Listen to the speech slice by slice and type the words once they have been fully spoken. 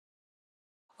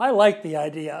I like the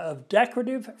idea of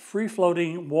decorative,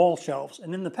 free-floating wall shelves,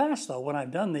 and in the past though, when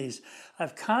I've done these,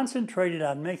 I've concentrated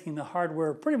on making the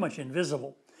hardware pretty much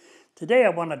invisible. Today I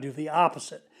want to do the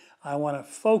opposite. I want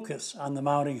to focus on the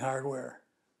mounting hardware.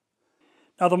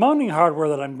 Now the mounting hardware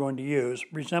that I'm going to use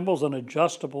resembles an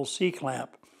adjustable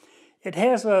C-clamp. It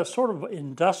has a sort of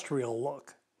industrial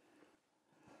look.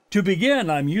 To begin,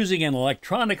 I'm using an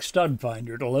electronic stud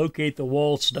finder to locate the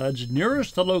wall studs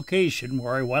nearest the location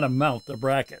where I want to mount the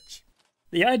brackets.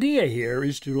 The idea here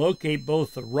is to locate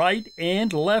both the right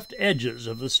and left edges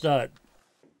of the stud.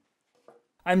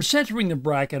 I'm centering the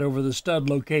bracket over the stud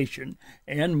location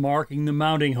and marking the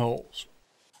mounting holes.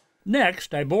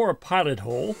 Next, I bore a pilot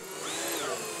hole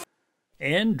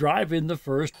and drive in the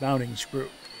first mounting screw.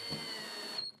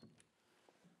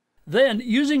 Then,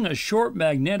 using a short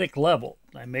magnetic level,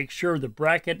 I make sure the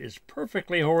bracket is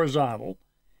perfectly horizontal,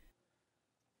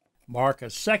 mark a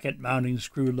second mounting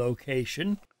screw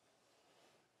location,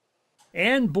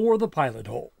 and bore the pilot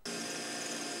hole.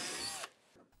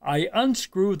 I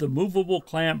unscrew the movable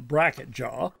clamp bracket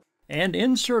jaw and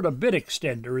insert a bit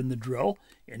extender in the drill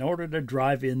in order to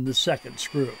drive in the second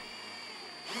screw.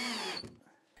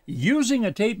 Using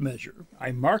a tape measure,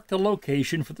 I mark the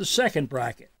location for the second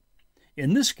bracket.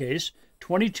 In this case,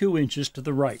 22 inches to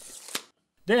the right.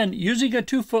 Then, using a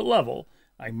 2-foot level,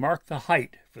 I mark the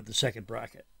height for the second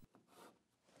bracket.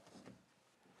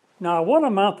 Now I want to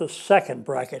mount the second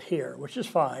bracket here, which is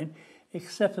fine,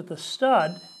 except that the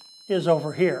stud is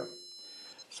over here.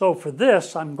 So for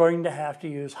this, I'm going to have to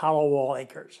use hollow wall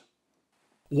anchors.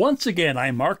 Once again,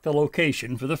 I mark the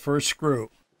location for the first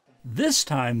screw. This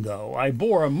time, though, I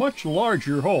bore a much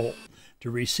larger hole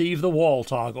to receive the wall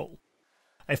toggle.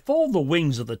 I fold the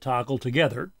wings of the toggle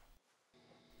together,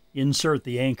 insert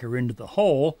the anchor into the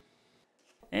hole,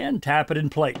 and tap it in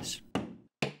place.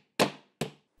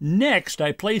 Next,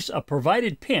 I place a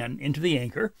provided pin into the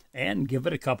anchor and give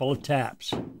it a couple of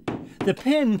taps. The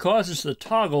pin causes the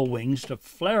toggle wings to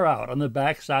flare out on the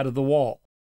back side of the wall.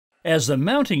 As the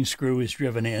mounting screw is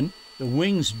driven in, the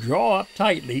wings draw up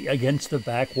tightly against the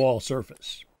back wall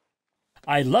surface.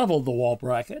 I level the wall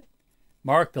bracket,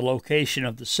 mark the location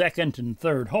of the second and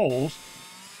third holes,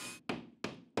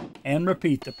 and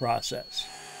repeat the process.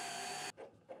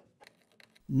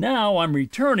 Now I'm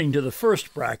returning to the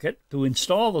first bracket to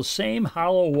install the same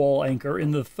hollow wall anchor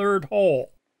in the third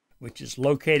hole, which is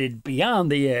located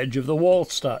beyond the edge of the wall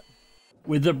stud.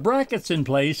 With the brackets in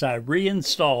place, I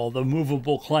reinstall the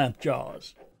movable clamp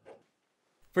jaws.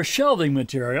 For shelving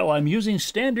material, I'm using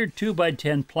standard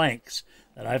 2x10 planks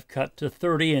that I've cut to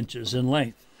 30 inches in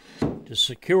length. To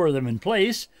secure them in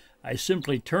place, I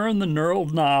simply turn the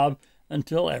knurled knob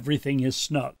until everything is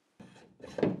snug.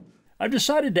 I've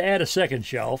decided to add a second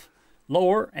shelf,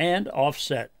 lower and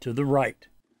offset to the right.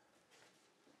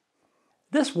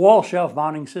 This wall shelf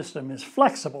mounting system is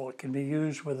flexible. It can be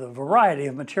used with a variety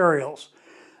of materials,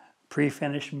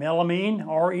 prefinished melamine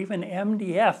or even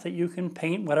MDF that you can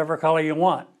paint whatever color you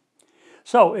want.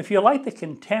 So if you like the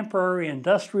contemporary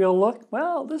industrial look,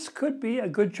 well, this could be a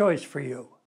good choice for you.